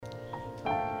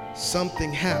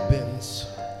Something happens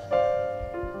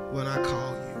when I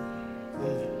call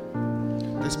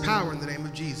you. There's power in the name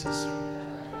of Jesus.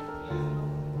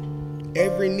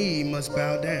 Every knee must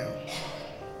bow down.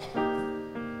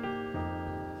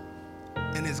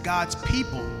 And as God's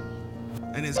people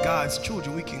and as God's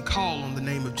children, we can call on the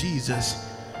name of Jesus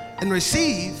and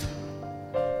receive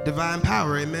divine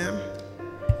power. Amen.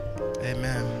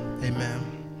 Amen. Amen.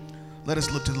 Let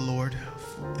us look to the Lord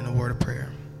in a word of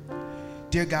prayer.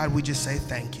 Dear God, we just say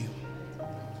thank you.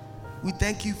 We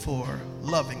thank you for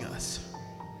loving us.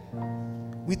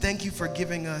 We thank you for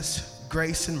giving us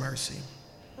grace and mercy.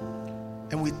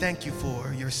 And we thank you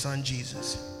for your son,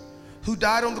 Jesus, who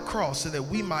died on the cross so that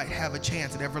we might have a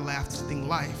chance at everlasting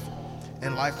life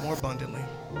and life more abundantly.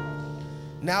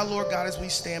 Now, Lord God, as we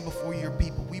stand before your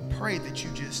people, we pray that you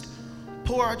just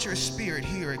pour out your spirit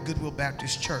here at Goodwill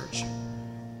Baptist Church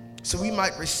so we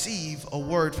might receive a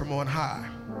word from on high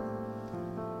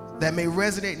that may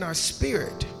resonate in our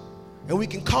spirit and we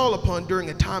can call upon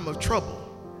during a time of trouble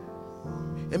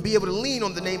and be able to lean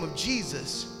on the name of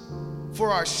Jesus for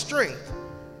our strength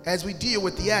as we deal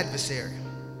with the adversary.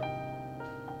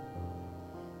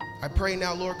 I pray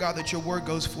now, Lord God, that your word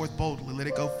goes forth boldly. Let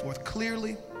it go forth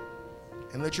clearly,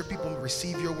 and let your people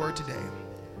receive your word today.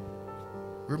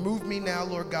 Remove me now,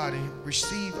 Lord God, and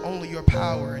receive only your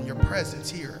power and your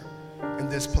presence here in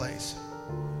this place.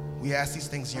 We ask these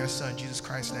things in your son, Jesus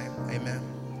Christ's name. Amen.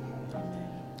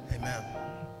 Amen.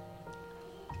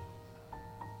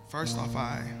 First off,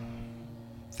 I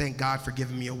thank God for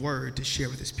giving me a word to share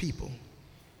with his people.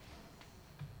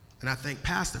 And I thank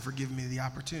Pastor for giving me the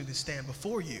opportunity to stand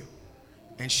before you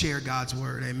and share God's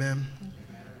word. Amen.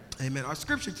 Amen. Our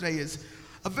scripture today is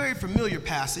a very familiar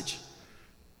passage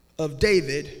of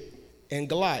David and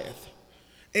Goliath.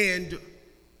 And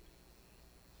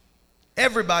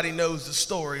everybody knows the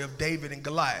story of David and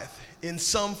Goliath in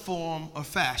some form or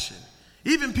fashion.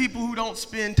 Even people who don't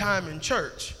spend time in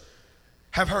church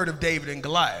have heard of David and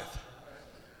Goliath.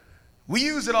 We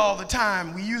use it all the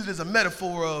time. We use it as a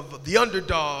metaphor of the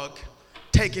underdog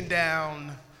taking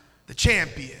down the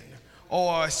champion,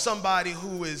 or somebody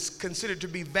who is considered to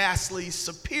be vastly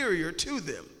superior to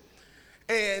them.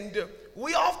 And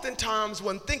we oftentimes,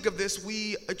 when think of this,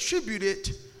 we attribute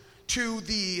it to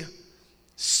the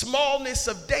smallness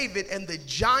of David and the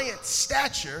giant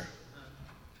stature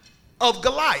of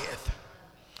Goliath.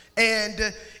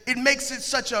 And it makes it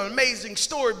such an amazing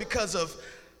story because of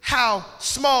how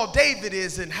small David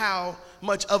is and how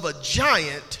much of a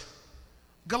giant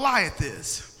Goliath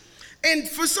is. And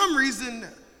for some reason,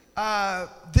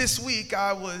 last week,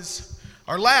 I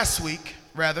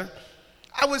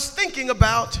was thinking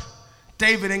about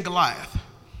David and Goliath.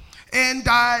 And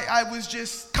I was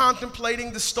just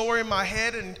contemplating the story in my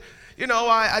head, and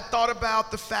I thought about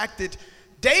the fact that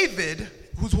David,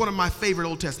 who's one of my favorite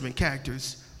Old Testament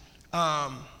characters,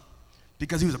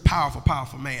 because he was a powerful,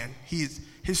 powerful man.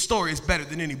 His story is better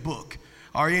than any book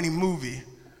or any movie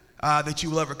that you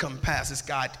will ever come past. It's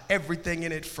got everything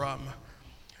in it from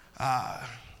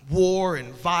war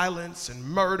and violence and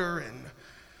murder, and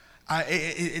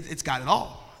it's got it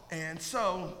all. And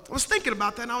so I was thinking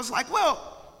about that, and I was like,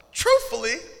 well,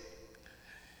 truthfully,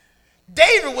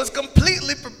 David was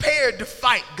completely prepared to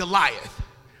fight Goliath.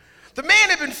 The man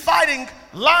had been fighting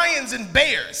lions and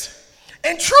bears.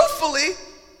 And truthfully,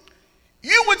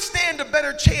 you would stand a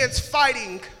better chance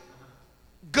fighting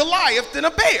Goliath than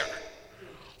a bear.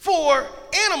 For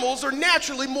animals are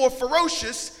naturally more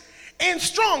ferocious and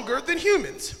stronger than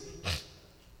humans.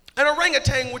 An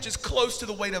orangutan, which is close to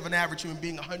the weight of an average human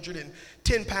being,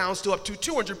 110 pounds to up to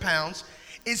 200 pounds,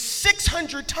 is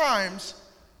 600 times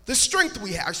the strength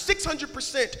we have,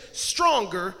 600%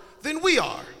 stronger than we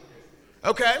are.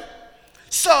 Okay?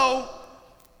 So,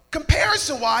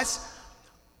 comparison-wise,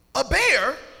 a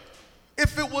bear,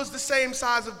 if it was the same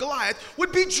size of Goliath,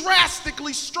 would be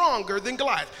drastically stronger than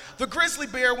Goliath. The grizzly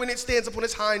bear, when it stands up on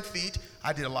its hind feet,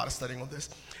 I did a lot of studying on this,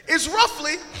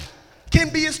 can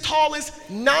be as tall as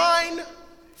 9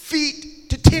 feet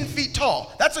to 10 feet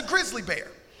tall. That's a grizzly bear.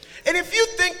 And if you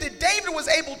think that David was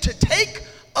able to take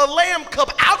a lamb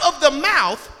cub out of the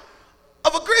mouth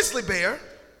of a grizzly bear,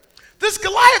 this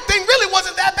Goliath thing really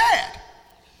wasn't that bad.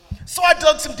 So I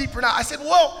dug some deeper now. I said,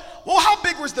 well, how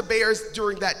big was the bears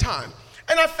during that time?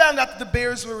 And I found out that the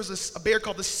bears, there was a bear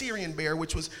called the Syrian bear,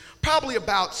 which was probably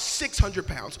about 600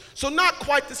 pounds. So not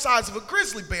quite the size of a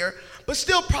grizzly bear, but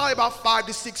still probably about 5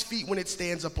 to 6 feet when it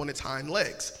stands up on its hind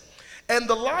legs. And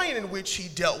the lion in which he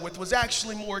dealt with was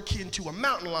actually more akin to a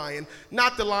mountain lion,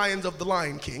 not the lions of the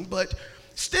Lion King, but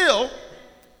still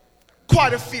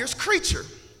quite a fierce creature.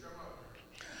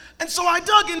 And so I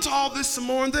dug into all this some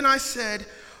more, and then I said,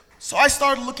 So I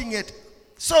started looking at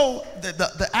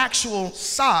the actual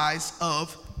size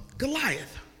of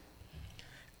Goliath.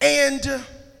 And,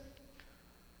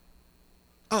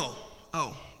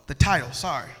 the title,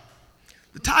 sorry.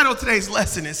 The title of today's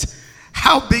lesson is,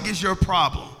 How Big Is Your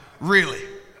Problem? Really?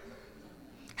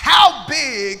 How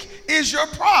big is your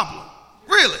problem?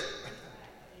 Really?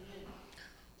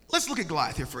 Let's look at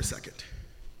Goliath here for a second.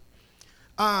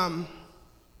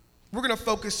 We're going to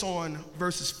focus on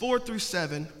verses 4 through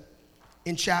 7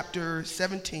 in chapter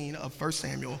 17 of 1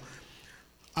 Samuel,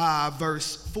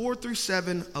 verse 4 through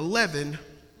 7, 11,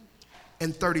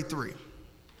 and 33.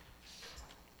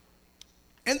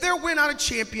 And there went out a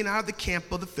champion out of the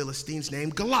camp of the Philistines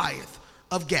named Goliath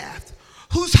of Gath,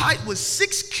 whose height was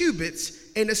 6 cubits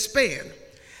and a span.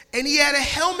 And he had a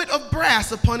helmet of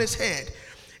brass upon his head,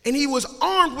 and he was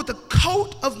armed with a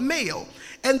coat of mail,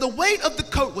 and the weight of the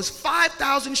coat was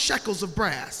 5,000 shekels of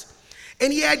brass.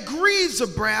 And he had greaves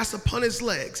of brass upon his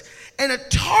legs, and a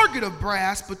target of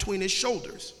brass between his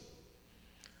shoulders.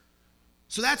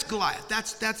 So that's Goliath.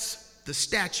 That's the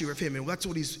stature of him, and that's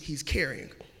what he's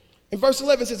carrying. In verse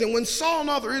 11 it says, and when Saul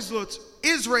and all the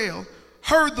Israel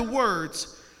heard the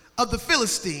words of the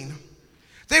Philistine,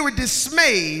 they were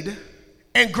dismayed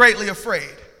and greatly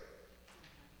afraid.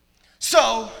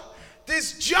 So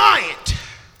this giant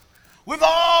with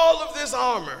all of this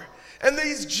armor and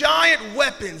these giant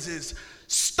weapons is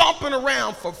stomping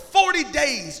around for 40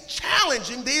 days,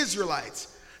 challenging the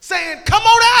Israelites, saying, come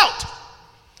on out.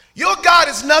 Your God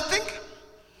is nothing.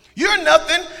 You're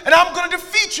nothing, and I'm going to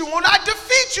defeat you. When I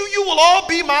defeat you, you will all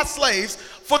be my slaves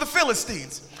for the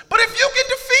Philistines. But if you can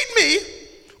defeat me,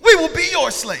 we will be your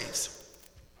slaves.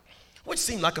 Which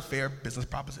seemed like a fair business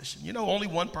proposition. You know, only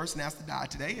one person has to die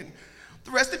today, and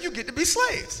the rest of you get to be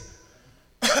slaves.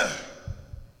 And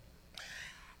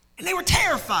they were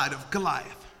terrified of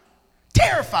Goliath.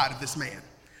 Terrified of this man,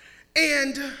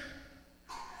 and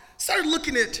started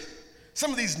looking at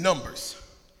some of these numbers,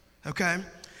 okay?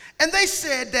 And they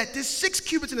said that this 6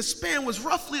 cubits in a span was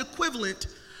roughly equivalent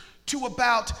to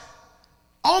about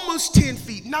almost 10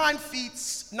 feet, 9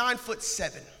 foot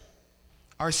 7,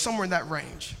 or somewhere in that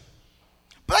range.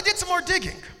 But I did some more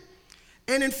digging,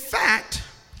 and in fact,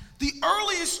 the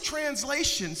earliest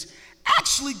translations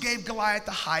actually gave Goliath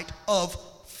the height of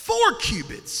 4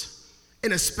 cubits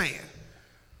in a span.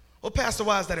 Well, Pastor,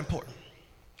 why is that important?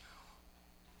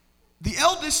 The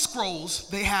eldest scrolls,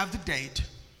 they have the date.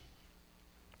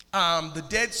 The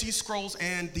Dead Sea Scrolls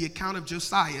and the account of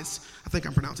Josias, I think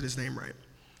I'm pronouncing his name right,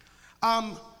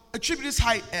 attribute his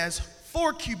height as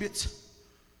 4 cubits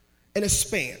in a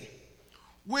span,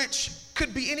 which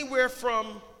could be anywhere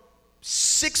from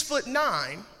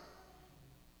 6'9"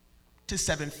 to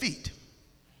 7 feet.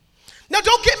 Now,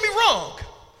 don't get me wrong.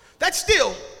 That's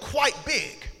still quite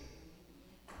big.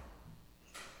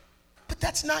 But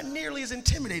that's not nearly as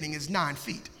intimidating as 9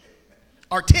 feet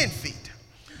or 10 feet.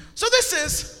 So this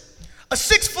is a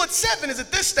 6'7" is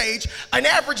at this stage an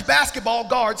average basketball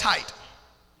guard's height.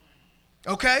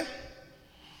 Okay?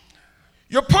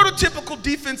 Your prototypical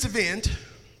defensive end,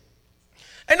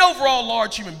 an overall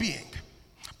large human being,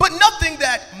 but nothing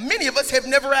that many of us have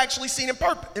never actually seen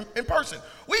in person.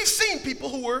 We've seen people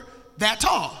who were that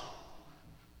tall.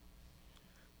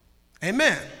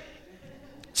 Amen.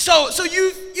 So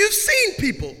you've seen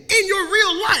people in your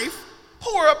real life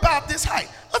who are about this height.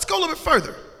 Let's go a little bit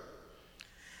further.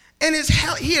 And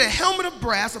he had a helmet of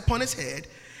brass upon his head,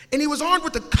 and he was armed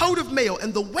with a coat of mail,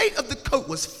 and the weight of the coat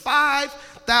was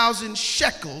 5,000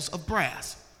 shekels of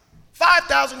brass.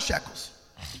 5,000 shekels.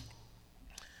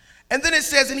 And then it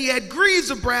says, and he had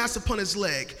greaves of brass upon his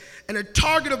leg, and a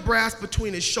target of brass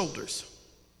between his shoulders.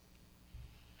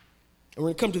 And we're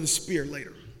going to come to the spear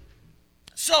later.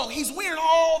 So he's wearing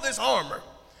all this armor.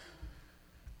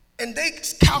 And they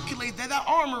calculate that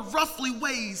armor roughly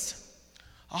weighs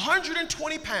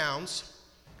 120 pounds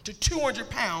to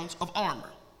 200 pounds of armor.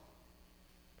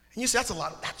 And you say, that's a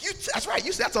lot. That's right.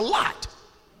 You say, that's a lot.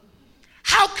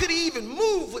 How could he even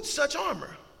move with such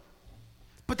armor?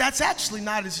 But that's actually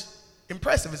not as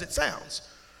impressive as it sounds.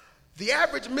 The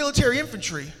average military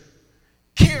infantry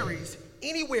carries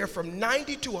anywhere from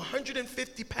 90 to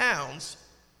 150 pounds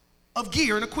of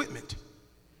gear and equipment.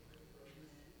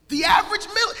 The average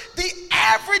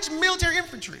military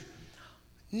infantry,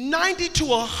 90 to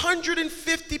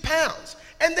 150 pounds,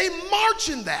 and they march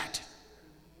in that.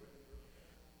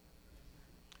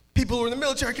 People who are in the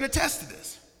military can attest to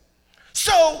this.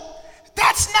 So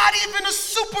that's not even a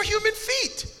superhuman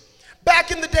feat.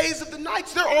 Back in the days of the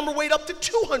knights, their armor weighed up to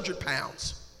 200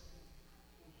 pounds.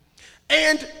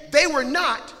 And they were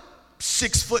not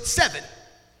 6'7".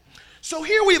 So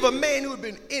here we have a man who had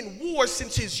been in war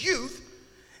since his youth,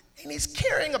 and he's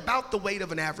carrying about the weight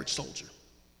of an average soldier.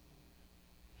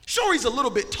 Sure, he's a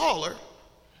little bit taller,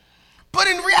 but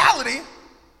in reality,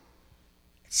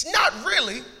 it's not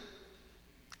really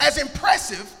as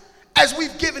impressive as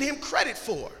we've given him credit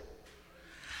for.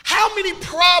 How many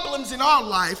problems in our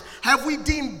life have we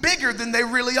deemed bigger than they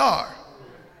really are?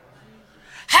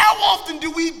 How often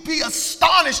do we be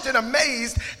astonished and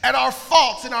amazed at our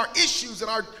faults and our issues and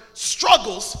our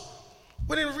struggles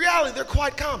when in reality they're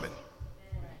quite common?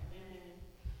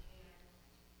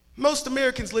 Most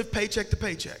Americans live paycheck to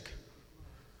paycheck.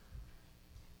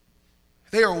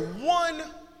 They are 1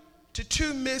 to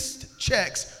 2 missed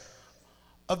checks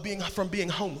from being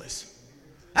homeless.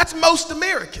 That's most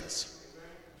Americans.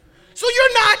 So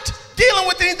you're not dealing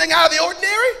with anything out of the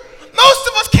ordinary. Most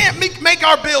of us can't make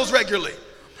our bills regularly.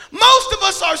 Most of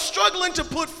us are struggling to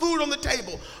put food on the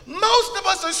table. Most of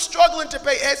us are struggling to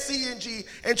pay SC&G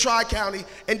and Tri-County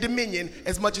and Dominion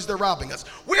as much as they're robbing us.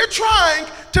 We're trying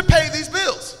to pay these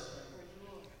bills.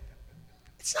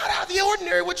 It's not out of the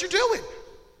ordinary what you're doing.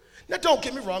 Now, don't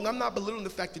get me wrong. I'm not belittling the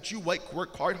fact that you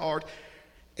work quite hard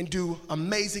and do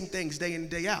amazing things day in and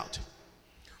day out.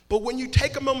 But when you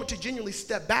take a moment to genuinely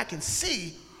step back and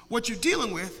see what you're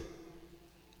dealing with,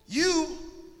 you,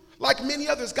 like many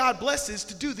others, God blesses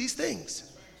to do these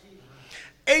things.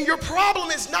 And your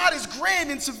problem is not as grand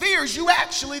and severe as you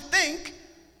actually think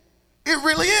it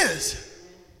really is.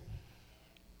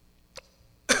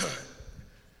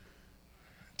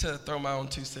 To throw my own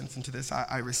 2 cents into this,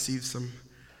 I received some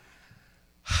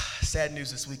sad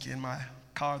news this weekend. My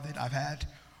car that I've had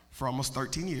for almost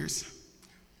 13 years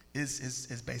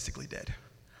is basically dead.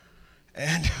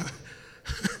 And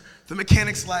the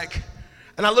mechanic's like,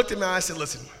 and I looked at him and I said,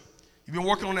 listen, you've been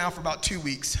working on it now for about 2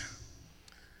 weeks.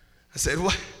 I said,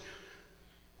 what?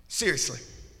 Seriously,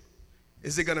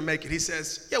 is it gonna make it? He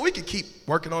says, yeah, we could keep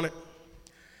working on it.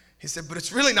 He said, but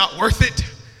it's really not worth it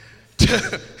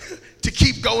to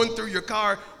keep going through your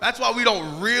car. That's why we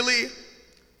don't really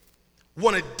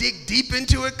want to dig deep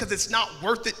into it, because it's not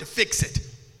worth it to fix it.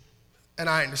 And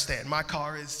I understand. My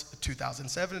car is a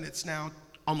 2007, and it's now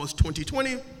almost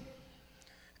 2020.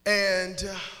 And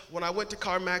when I went to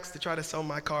CarMax to try to sell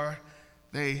my car,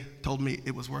 they told me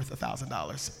it was worth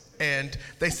 $1,000. And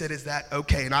they said, is that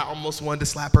okay? And I almost wanted to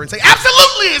slap her and say,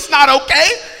 absolutely it's not okay.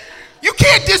 You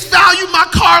can't disvalue my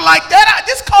car like that.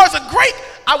 This car's a great.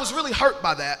 I was really hurt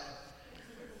by that.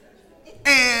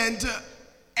 And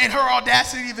her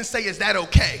audacity to even say, is that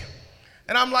okay?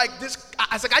 And I'm like,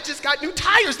 I was like, I just got new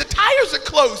tires. The tires are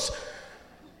close.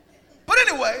 But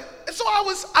anyway, and so I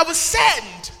was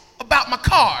saddened about my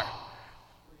car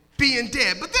being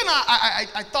dead. But then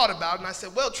I thought about it and I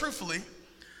said, well, truthfully,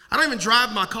 I don't even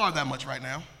drive my car that much right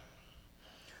now.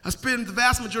 I spend the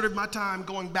vast majority of my time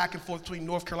going back and forth between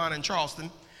North Carolina and Charleston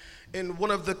in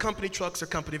one of the company trucks or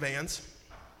company vans.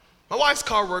 My wife's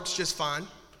car works just fine.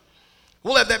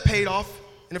 We'll have that paid off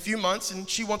in a few months, and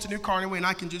she wants a new car anyway, and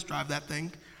I can just drive that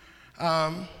thing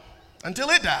until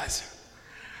it dies.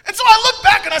 And so I look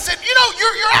back and I said,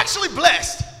 you're actually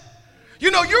blessed.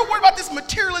 You're worried about this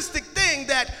materialistic thing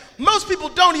that most people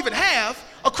don't even have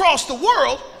across the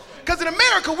world, because in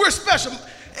America, we're special.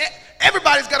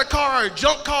 Everybody's got a car or a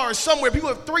junk car or somewhere. People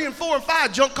have 3 and 4 and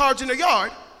 5 junk cars in their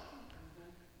yard.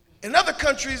 In other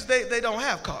countries, they don't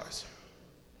have cars.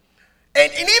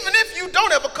 And even if you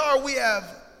don't have a car, we have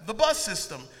the bus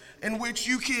system, in which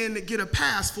you can get a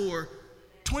pass for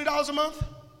 $20 a month,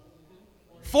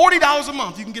 $40 a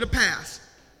month. You can get a pass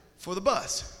for the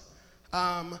bus.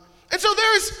 And so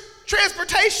there's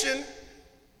transportation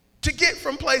to get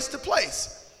from place to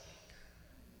place.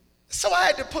 So I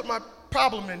had to put my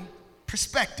problem in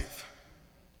perspective.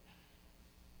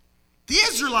 The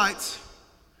Israelites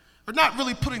are not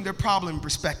really putting their problem in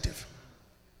perspective.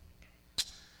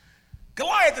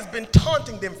 Goliath has been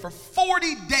taunting them for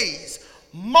 40 days,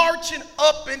 marching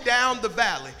up and down the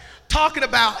valley, talking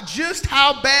about just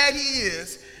how bad he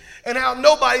is and how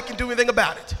nobody can do anything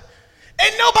about it.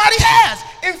 And nobody has.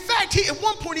 In fact, at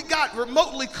one point he got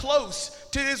remotely close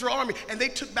to the Israel army, and they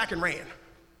took back and ran.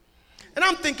 And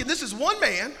I'm thinking, this is one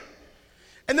man,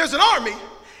 and there's an army,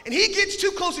 and he gets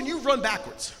too close and you run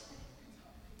backwards.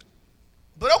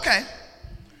 But okay.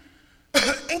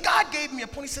 And God gave me a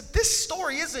point. He said, this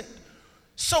story isn't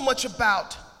so much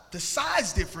about the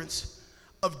size difference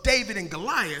of David and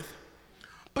Goliath,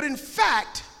 but in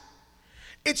fact,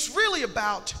 it's really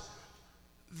about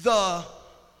the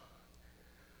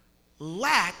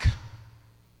lack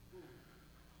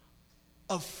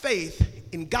of faith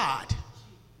in God.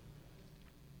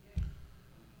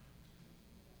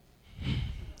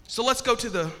 So let's go to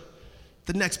the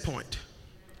next point.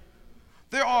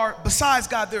 besides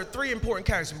God, there are three important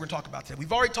characters we're going to talk about today.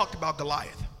 We've already talked about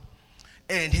Goliath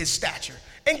and his stature.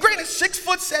 And granted,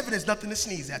 6'7" is nothing to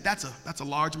sneeze at. That's a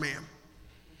large man.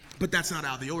 But that's not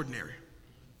out of the ordinary.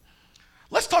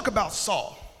 Let's talk about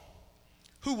Saul,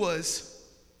 who was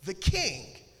the king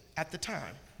at the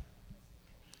time.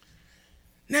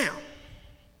 Now,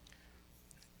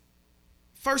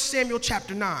 1 Samuel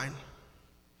chapter 9,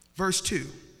 verse 2,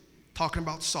 talking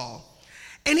about Saul.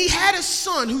 And he had a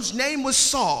son whose name was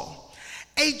Saul,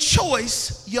 a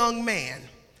choice young man,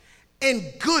 and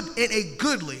a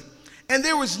goodly. And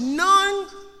there was none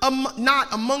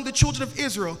not among the children of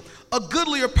Israel a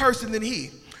goodlier person than he.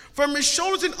 From his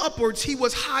shoulders and upwards, he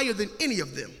was higher than any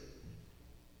of them.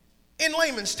 In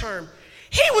layman's term,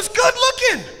 he was good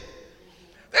looking.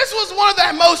 This was one of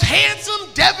the most handsome,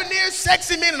 debonair,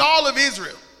 sexy men in all of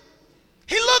Israel.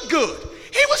 He looked good.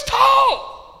 He was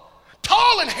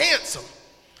tall and handsome.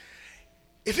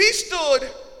 If he stood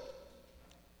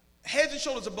heads and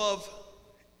shoulders above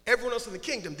everyone else in the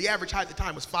kingdom, the average height at the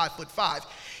time was 5'5".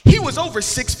 He was over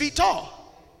 6 feet tall.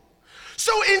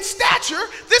 So in stature,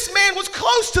 this man was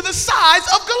close to the size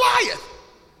of Goliath.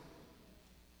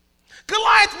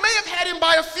 Goliath may have had him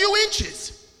by a few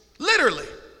inches, literally.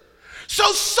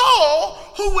 So Saul,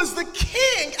 who was the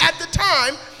king at the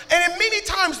time, and in many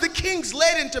times the kings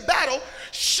led into battle,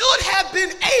 should have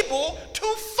been able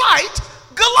to fight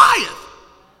Goliath.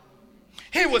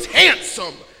 He was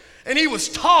handsome and he was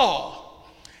tall.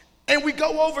 And we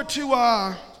go over to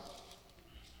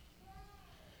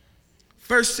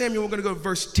 1 Samuel, we're going to go to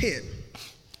verse 10. And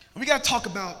we got to talk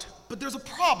about, but there's a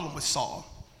problem with Saul.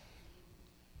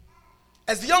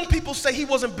 As the young people say, he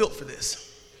wasn't built for this.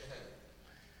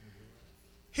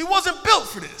 He wasn't built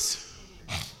for this.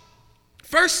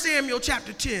 1 Samuel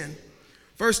chapter 10,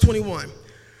 verse 21.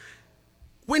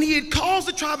 When he had caused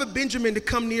the tribe of Benjamin to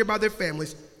come near by their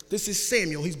families, this is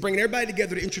Samuel, he's bringing everybody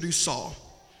together to introduce Saul.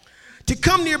 To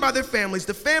come near by their families,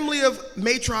 the family of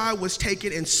Matri was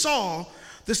taken, and Saul,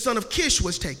 the son of Kish,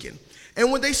 was taken.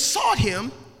 And when they sought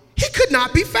him, he could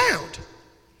not be found.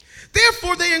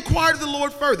 Therefore they inquired of the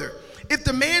Lord further, if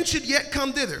the man should yet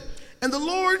come thither. And the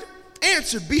Lord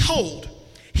answered, behold,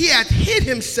 he hath hid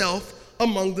himself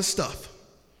among the stuff.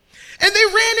 And they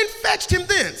ran and fetched him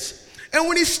thence. And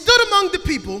when he stood among the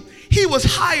people, he was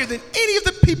higher than any of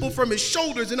the people from his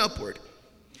shoulders and upward.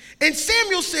 And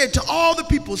Samuel said to all the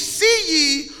people, see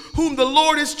ye whom the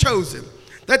Lord has chosen,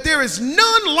 that there is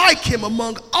none like him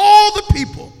among all the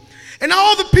people. And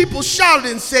all the people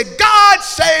shouted and said, God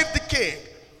save the king.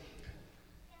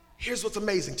 Here's what's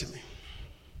amazing to me.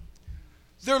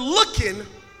 They're looking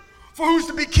for who's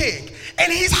to be king,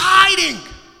 and he's hiding.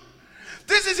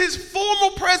 This is his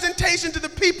formal presentation to the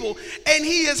people, and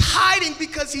he is hiding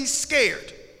because he's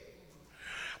scared.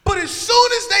 But as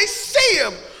soon as they see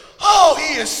him, oh,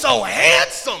 he is so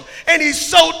handsome, and he's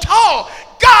so tall.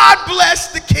 God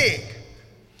bless the king.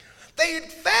 They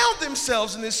had found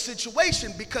themselves in this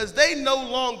situation because they no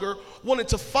longer wanted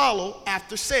to follow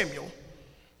after Samuel,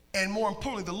 and more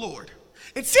importantly, the Lord.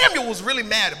 And Samuel was really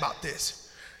mad about this.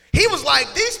 He was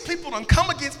like, these people done come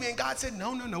against me, and God said,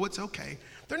 no, it's okay.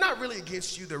 They're not really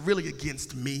against you, they're really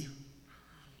against me.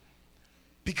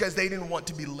 Because they didn't want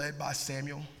to be led by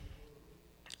Samuel.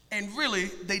 And really,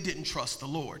 they didn't trust the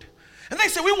Lord. And they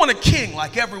said, we want a king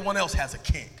like everyone else has a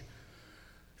king.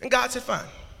 And God said, fine,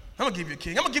 I'm gonna give you a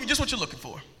king. I'm gonna give you just what you're looking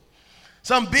for.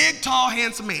 Some big, tall,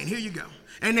 handsome man, here you go.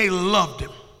 And they loved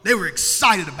him. They were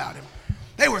excited about him.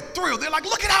 They were thrilled. They're like,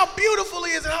 look at how beautiful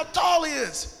he is and how tall he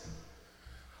is.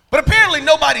 But apparently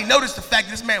nobody noticed the fact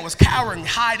that this man was cowering,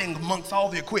 hiding amongst all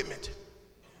the equipment.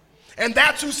 And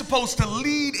that's who's supposed to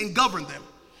lead and govern them.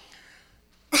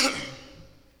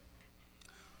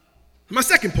 My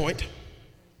second point,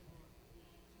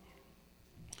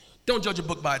 don't judge a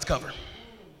book by its cover.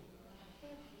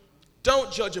 Don't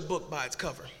judge a book by its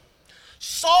cover.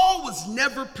 Saul was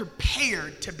never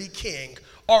prepared to be king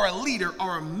or a leader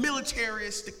or a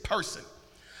militaristic person.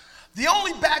 The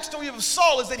only backstory of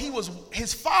Saul is that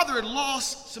his father had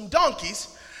lost some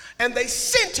donkeys, and they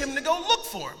sent him to go look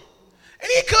for him. And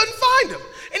he couldn't find him.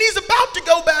 And he's about to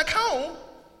go back home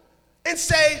and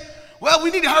say, well,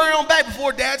 we need to hurry on back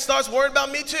before Dad starts worrying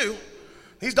about me too.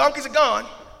 These donkeys are gone.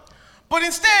 But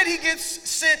instead, he gets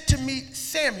sent to meet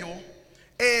Samuel,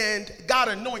 and God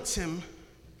anoints him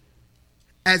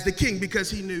as the king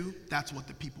because he knew that's what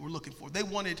the people were looking for. They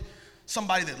wanted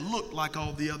somebody that looked like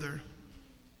all the other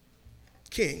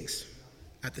kings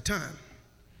at the time.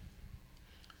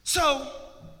 So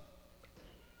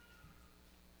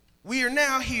we are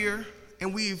now here,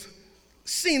 and we've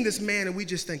seen this man, and we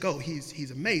just think, oh,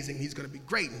 he's amazing. He's going to be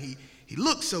great, and he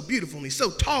looks so beautiful, and he's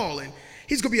so tall, and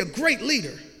He's going to be a great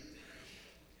leader.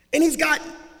 And he's got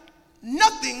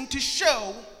nothing to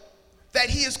show that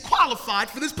he is qualified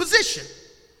for this position.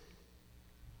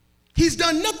 He's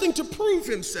done nothing to prove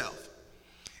himself.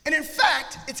 And in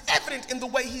fact, it's evident in the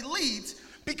way he leads,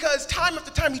 because time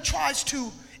after time he tries to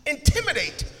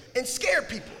intimidate and scare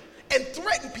people and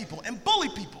threaten people and bully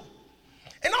people.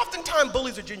 And oftentimes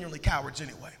bullies are genuinely cowards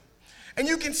anyway. And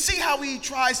you can see how he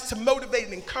tries to motivate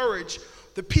and encourage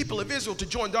the people of Israel to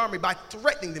join the army by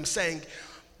threatening them, saying,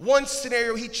 one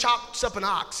scenario, he chops up an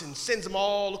ox and sends them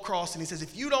all across, and he says,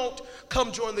 if you don't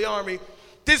come join the army,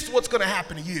 this is what's going to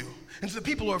happen to you. And so the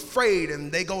people are afraid,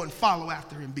 and they go and follow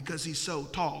after him because he's so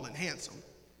tall and handsome.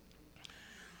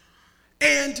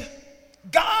 And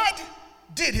God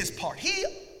did his part. He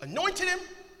anointed him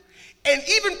and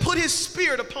even put his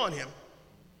spirit upon him.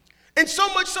 And so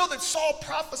much so that Saul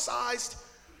prophesied,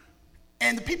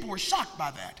 and the people were shocked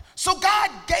by that. So God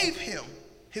gave him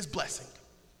his blessing.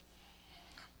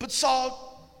 But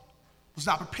Saul was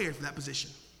not prepared for that position.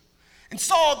 And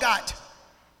Saul got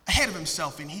ahead of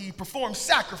himself, and he performed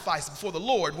sacrifice before the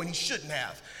Lord when he shouldn't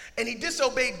have. And he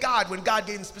disobeyed God when God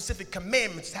gave him specific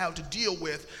commandments how to deal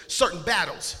with certain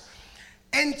battles.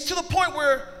 And to the point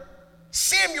where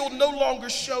Samuel no longer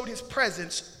showed his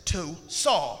presence to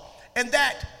Saul. And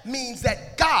that means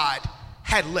that God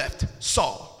had left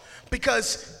Saul,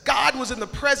 because God was in the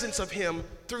presence of him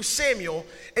through Samuel.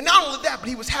 And not only that, but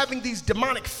he was having these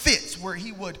demonic fits where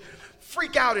he would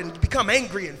freak out and become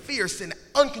angry and fierce and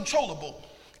uncontrollable.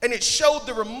 And it showed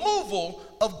the removal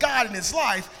of God in his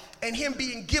life and him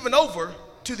being given over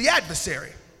to the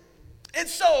adversary. And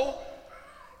so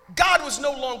God was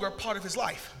no longer a part of his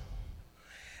life.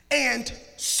 And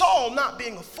Saul, not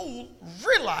being a fool,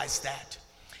 realized that.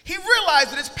 He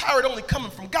realized that his power had only come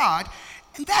from God,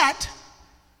 and that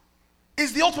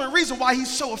is the ultimate reason why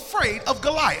he's so afraid of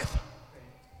Goliath.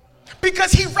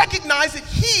 Because he recognized that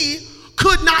he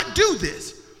could not do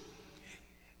this.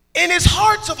 In his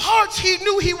hearts of hearts, he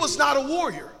knew he was not a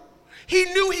warrior. He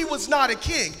knew he was not a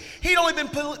king. He'd only been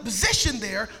positioned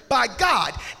there by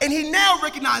God, and he now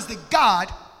recognized that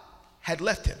God had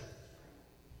left him.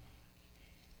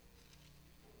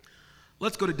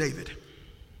 Let's go to David,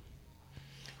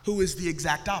 who is the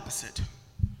exact opposite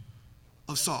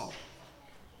of Saul.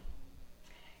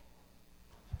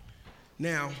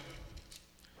 Now,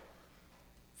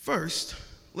 first,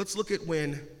 let's look at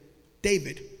when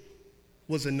David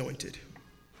was anointed.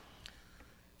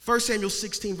 1 Samuel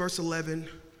 16, verse 11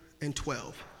 and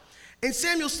 12. And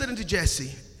Samuel said unto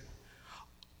Jesse,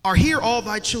 are here all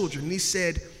thy children? And he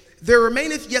said, there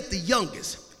remaineth yet the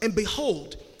youngest, and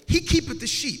behold, he keepeth the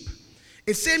sheep.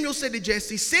 And Samuel said to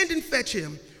Jesse, send and fetch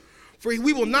him, for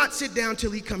we will not sit down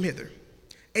till he come hither.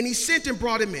 And he sent and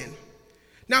brought him in.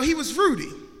 Now he was ruddy,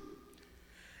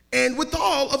 and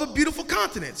withal of a beautiful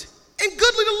countenance, and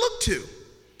goodly to look to.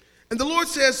 And the Lord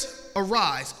says,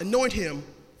 arise, anoint him,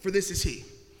 for this is he.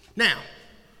 Now,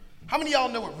 how many of y'all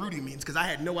know what ruddy means? Because I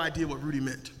had no idea what ruddy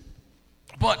meant.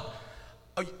 But,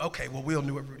 okay, well, Will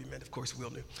knew what ruddy meant. Of course,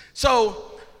 Will knew.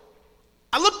 So,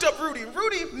 I looked up ruddy.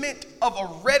 Ruddy meant of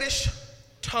a reddish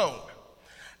tone.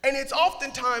 And it's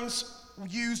oftentimes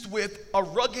used with a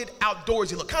rugged,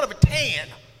 outdoorsy look, kind of a tan,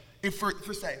 for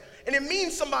say. And it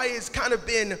means somebody has kind of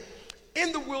been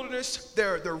in the wilderness,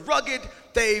 they're rugged,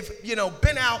 they've,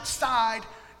 been outside,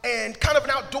 and kind of an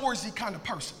outdoorsy kind of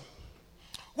person,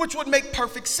 which would make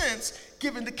perfect sense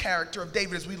given the character of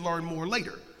David as we learn more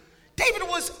later. David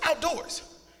was outdoors.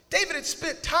 David had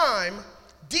spent time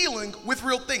dealing with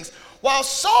real things. While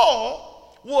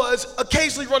Saul was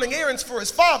occasionally running errands for his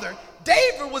father,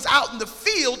 David was out in the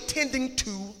field tending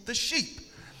to the sheep.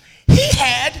 He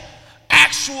had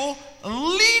actual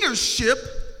leadership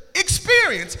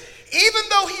experience. Even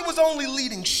though he was only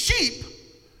leading sheep,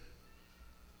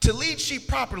 to lead sheep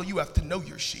properly, you have to know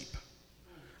your sheep.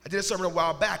 I did a sermon a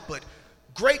while back, but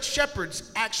great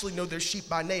shepherds actually know their sheep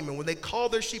by name. And when they call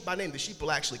their sheep by name, the sheep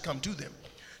will actually come to them.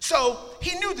 So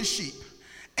he knew the sheep.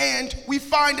 And we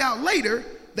find out later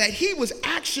that he was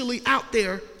actually out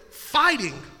there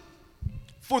fighting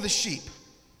for the sheep.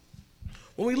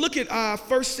 When we look at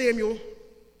 1 Samuel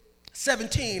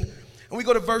 17, and we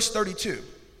go to verse 32.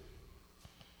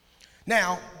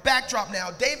 Now, backdrop now,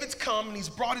 David's come and he's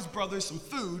brought his brothers some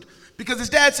food because his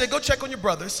dad said, go check on your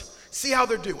brothers, see how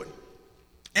they're doing.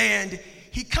 And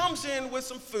he comes in with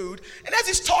some food, and as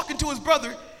he's talking to his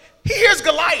brother, he hears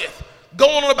Goliath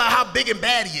going on about how big and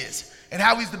bad he is and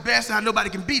how he's the best and how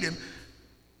nobody can beat him.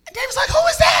 And David's like, who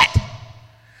is that?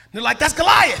 And they're like, that's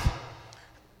Goliath.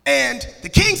 And the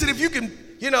king said, if you can,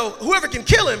 whoever can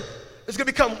kill him is going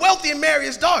to become wealthy and marry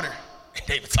his daughter. And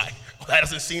David's like, well, that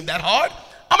doesn't seem that hard.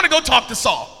 I'm going to go talk to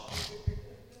Saul.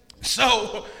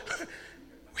 So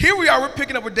here we are, we're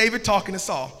picking up with David talking to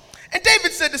Saul. And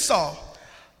David said to Saul,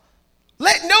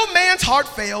 let no man's heart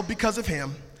fail because of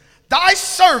him. Thy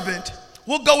servant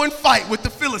will go and fight with the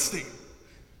Philistine.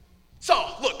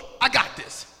 Saul, look, I got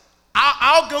this.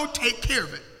 I'll go take care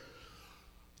of it.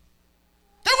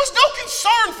 There was no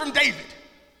concern from David.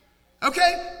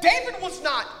 Okay? David was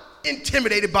not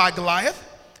intimidated by Goliath.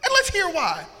 And let's hear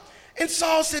why. And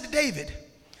Saul said to David,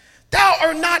 thou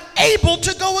art not able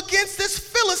to go against this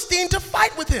Philistine to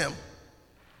fight with him.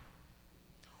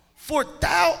 For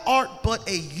thou art but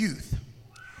a youth,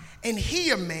 and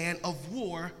he a man of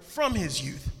war from his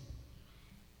youth.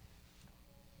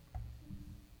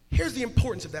 Here's the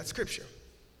importance of that scripture.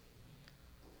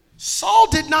 Saul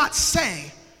did not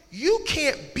say, you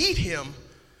can't beat him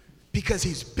because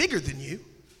he's bigger than you.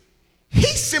 He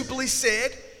simply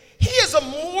said, he is a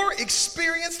more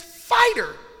experienced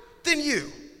fighter than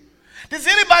you. Does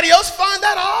anybody else find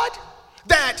that odd?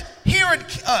 That here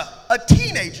a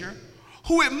teenager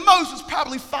who at most was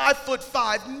probably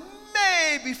 5'5",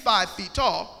 maybe 5 feet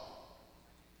tall,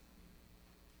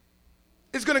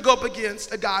 is going to go up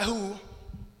against a guy who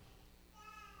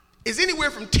is anywhere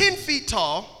from 10 feet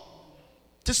tall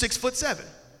to 6'7".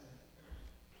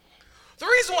 The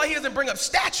reason why he doesn't bring up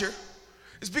stature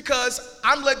is because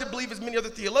I'm led to believe, as many other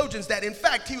theologians, that in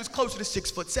fact he was closer to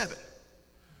 6'7".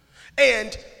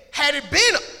 And had it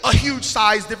been a huge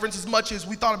size difference as much as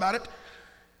we thought about it,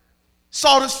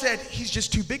 Saul just said, he's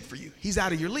just too big for you. He's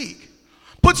out of your league.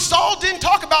 But Saul didn't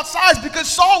talk about size because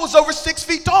Saul was over 6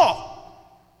 feet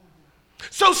tall.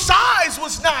 So size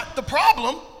was not the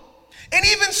problem. And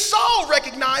even Saul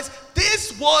recognized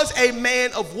this was a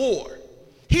man of war.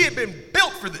 He had been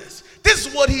built for this. This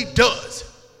is what he does.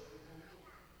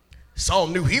 Saul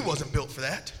knew he wasn't built for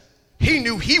that. He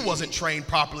knew he wasn't trained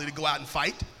properly to go out and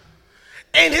fight.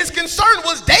 And his concern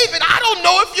was, David, I don't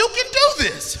know if you can do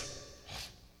this.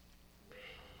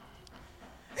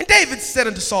 And David said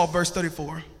unto Saul, verse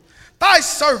 34, thy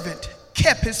servant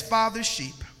kept his father's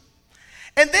sheep.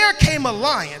 And there came a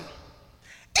lion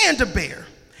and a bear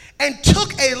and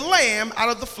took a lamb out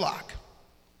of the flock.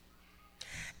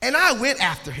 And I went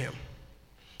after him,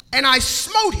 and I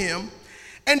smote him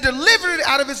and delivered it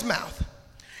out of his mouth.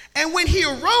 And when he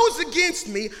arose against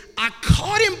me, I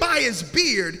caught him by his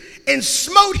beard and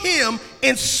smote him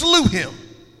and slew him.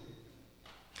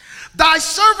 Thy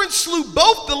servant slew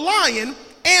both the lion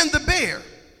and the bear.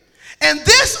 And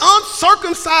this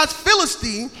uncircumcised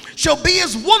Philistine shall be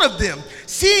as one of them,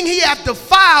 seeing he hath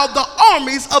defiled the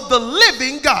armies of the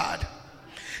living God.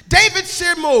 David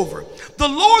said, moreover, the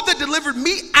Lord that delivered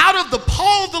me out of the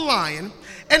paw of the lion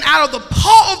and out of the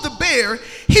paw of the bear,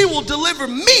 he will deliver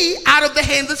me out of the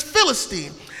hand of this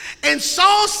Philistine. And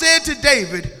Saul said to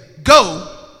David,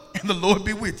 go, and the Lord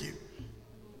be with you.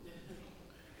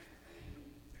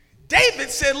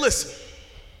 David said, listen,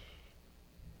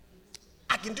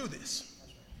 I can do this.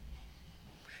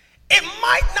 It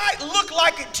might not look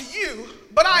like it to you,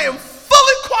 but I am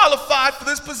fully qualified for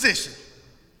this position.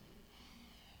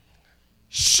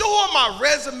 Sure, my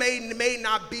resume may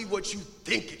not be what you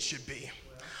think it should be,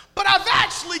 but I've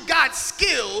actually got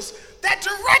skills that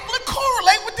directly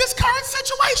correlate with this current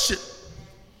situation.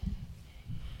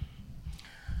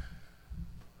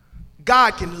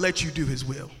 God can let you do his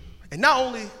will. And not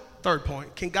only, third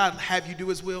point, can God have you do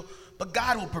his will, but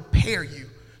God will prepare you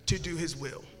to do his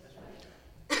will.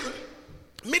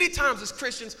 Many times as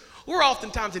Christians, we're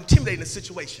oftentimes intimidated in a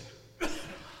situation.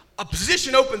 A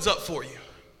position opens up for you.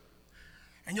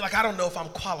 And you're like, I don't know if I'm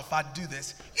qualified to do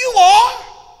this. You are.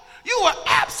 You are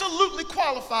absolutely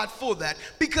qualified for that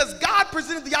because God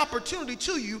presented the opportunity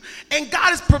to you and God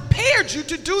has prepared you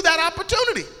to do that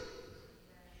opportunity.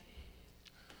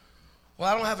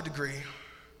 Well, I don't have a degree.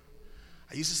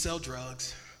 I used to sell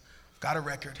drugs, got a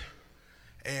record,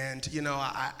 and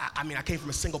I came from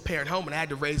a single parent home and I had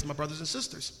to raise my brothers and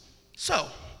sisters. So,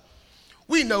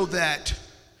 we know that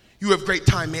you have great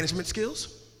time management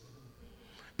skills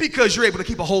because you're able to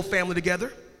keep a whole family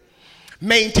together,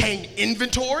 maintain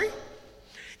inventory,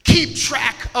 keep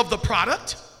track of the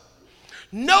product,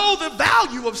 know the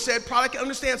value of said product,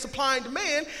 understand supply and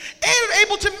demand, and are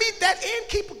able to meet that and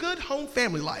keep a good home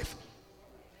family life.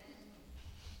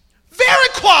 Very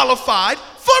qualified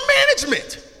for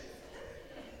management.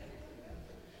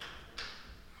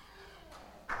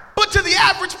 But to the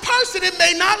average person, it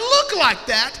may not look like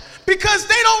that because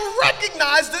they don't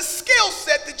recognize the skill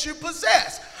set that you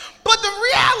possess. But the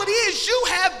reality is you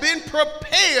have been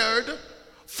prepared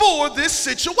for this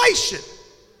situation.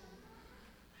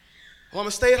 Well, I'm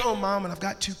a stay-at-home mom and I've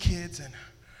got 2 kids and,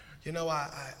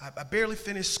 I barely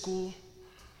finished school.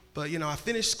 But, I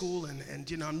finished school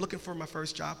and I'm looking for my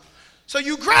first job. So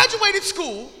you graduated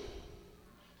school,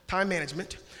 time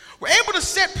management, were able to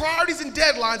set priorities and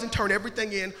deadlines and turn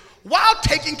everything in while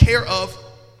taking care of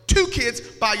 2 kids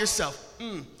by yourself.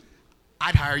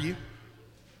 I'd hire you.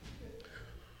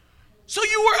 So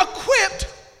you were equipped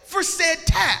for said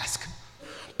task.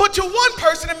 But to one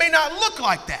person, it may not look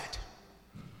like that.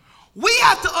 We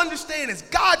have to understand as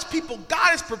God's people, God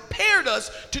has prepared us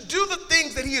to do the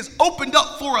things that he has opened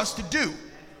up for us to do.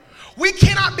 We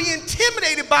cannot be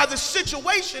intimidated by the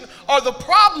situation or the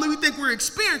problem we think we're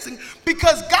experiencing,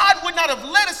 because God would not have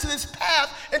led us to this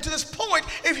path and to this point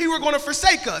if he were going to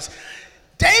forsake us.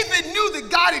 David knew that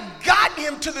God had gotten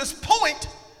him to this point,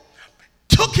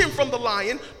 took him from the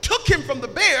lion, took him from the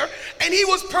bear, and he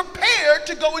was prepared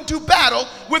to go into battle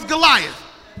with Goliath.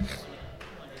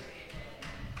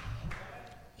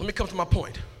 Let me come to my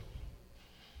point.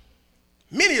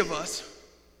 Many of us,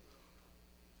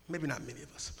 maybe not many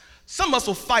of us, some of us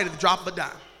will fight at the drop of a dime.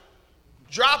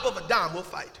 Drop of a dime, we'll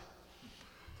fight.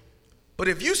 But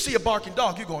if you see a barking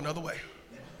dog, you go another way.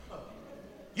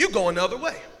 You go another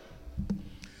way.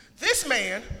 This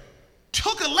man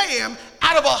took a lamb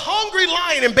out of a hungry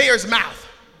lion and bear's mouth.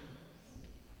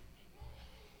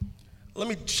 Let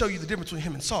me show you the difference between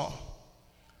him and Saul.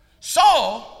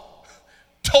 Saul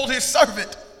told his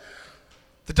servant,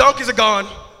 the donkeys are gone,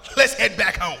 let's head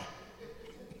back home.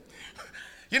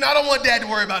 I don't want dad to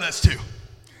worry about us too.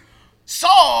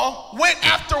 Saul went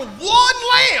after one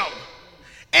lamb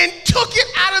and took it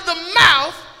out of the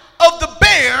mouth of the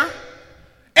bear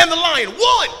and the lion.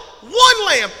 One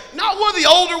lamb, not one of the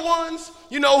older ones,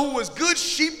 who was good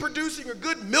sheep producing or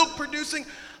good milk producing.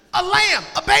 A lamb,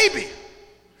 a baby.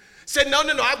 Said, no,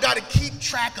 I've got to keep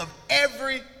track of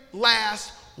every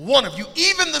last one of you,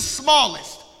 even the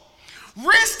smallest.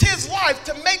 Risked his life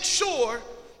to make sure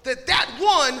that that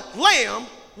one lamb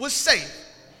was safe.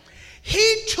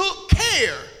 He took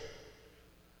care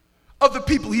of the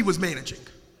people he was managing.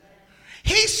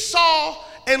 He saw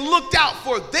and looked out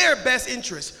for their best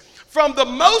interests. From the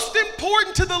most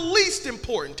important to the least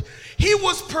important, he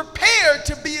was prepared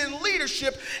to be in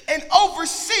leadership and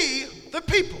oversee the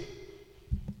people.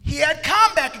 He had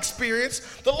combat experience,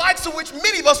 the likes of which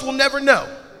many of us will never know.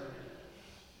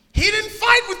 He didn't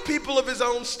fight with people of his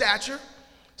own stature,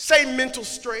 same mental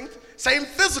strength, same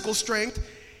physical strength.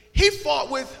 He fought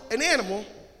with an animal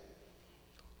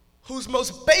whose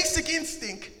most basic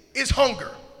instinct is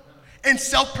hunger and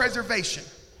self-preservation.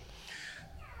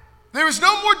 There is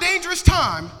no more dangerous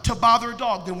time to bother a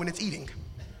dog than when it's eating.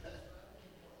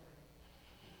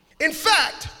 In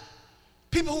fact,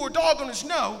 people who are dog owners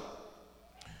know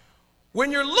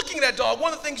when you're looking at that dog,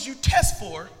 one of the things you test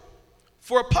for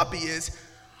a puppy is,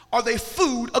 are they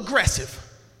food aggressive?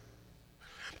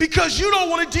 Because you don't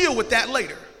want to deal with that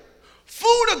later.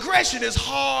 Food aggression is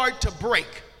hard to break.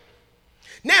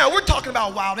 Now, we're talking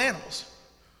about wild animals.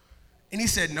 And he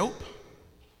said, nope,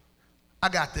 I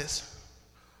got this.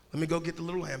 Let me go get the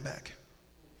little lamb back.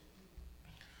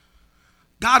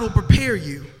 God will prepare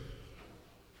you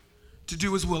to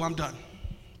do his will. I'm done.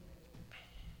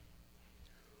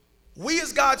 We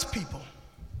as God's people,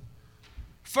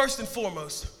 first and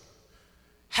foremost,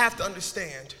 have to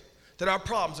understand that our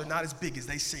problems are not as big as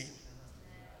they seem.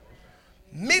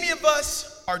 Many of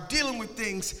us are dealing with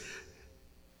things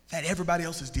that everybody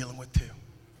else is dealing with too.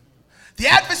 The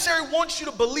adversary wants you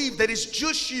to believe that it's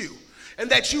just you and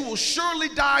that you will surely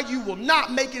die, you will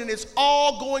not make it, and it's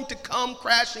all going to come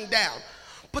crashing down.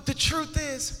 But the truth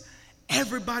is,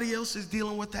 everybody else is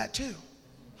dealing with that too.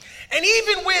 And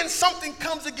even when something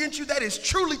comes against you that is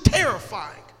truly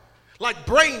terrifying, like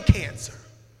brain cancer,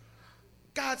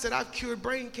 God said, I've cured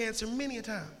brain cancer many a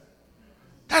time.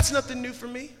 That's nothing new for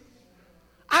me.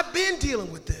 I've been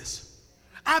dealing with this.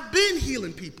 I've been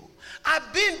healing people.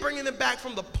 I've been bringing them back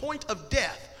from the point of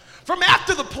death, from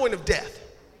after the point of death.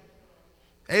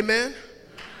 Amen?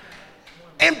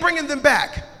 And bringing them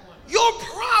back. Your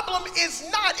problem is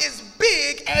not as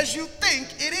big as you think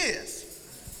it is.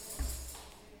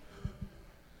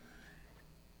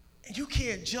 And you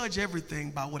can't judge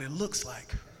everything by what it looks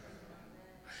like.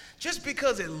 Just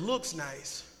because it looks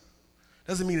nice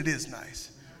doesn't mean it is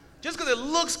nice. Just because it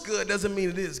looks good doesn't mean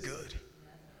it is good.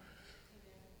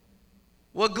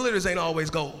 What glitters ain't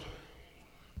always gold.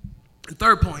 And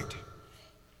third point,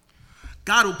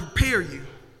 God will prepare you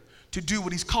to do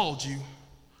what he's called you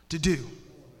to do.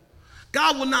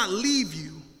 God will not leave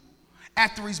you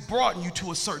after he's brought you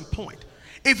to a certain point.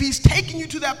 If he's taken you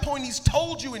to that point, he's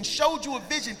told you and showed you a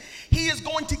vision, he is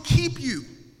going to keep you.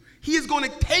 He is going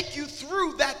to take you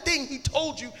through that thing he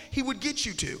told you he would get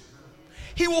you to.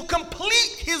 He will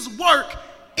complete his work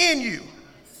in you.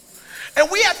 And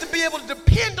we have to be able to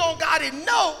depend on God and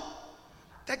know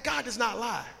that God does not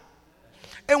lie.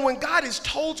 And when God has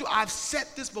told you, I've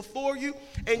set this before you,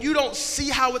 and you don't see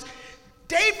how it's...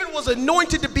 David was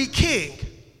anointed to be king,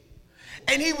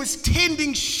 and he was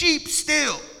tending sheep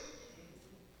still.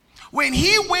 When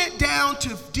he went down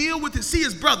to deal with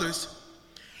his brothers,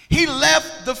 he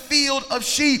left the field of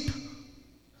sheep.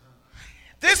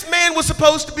 This man was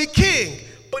supposed to be king,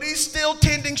 but he's still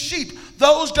tending sheep.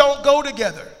 Those don't go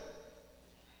together.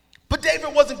 But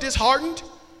David wasn't disheartened.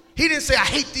 He didn't say, I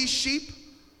hate these sheep.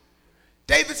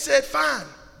 David said, fine,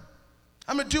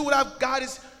 I'm going to do what God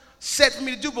has said for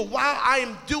me to do. But while I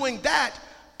am doing that,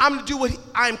 I'm going to do what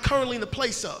I am currently in the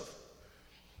place of.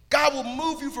 God will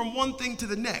move you from one thing to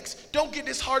the next. Don't get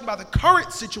disheartened by the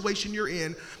current situation you're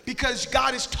in because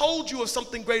God has told you of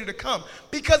something greater to come,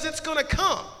 because it's going to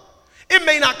come. It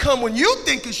may not come when you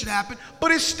think it should happen,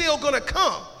 but it's still going to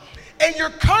come. And your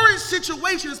current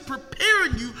situation is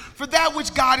preparing you for that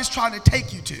which God is trying to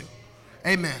take you to.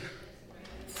 Amen.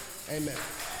 Amen.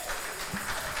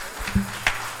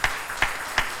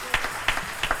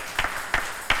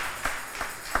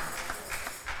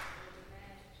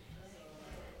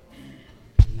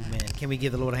 Amen. Can we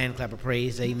give the Lord a hand clap of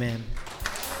praise? Amen.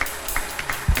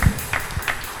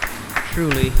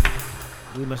 Truly,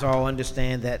 we must all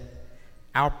understand that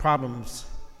our problems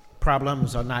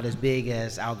are not as big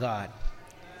as our God.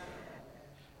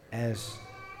 As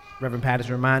Reverend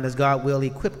Patterson reminds us, God will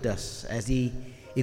equip us as he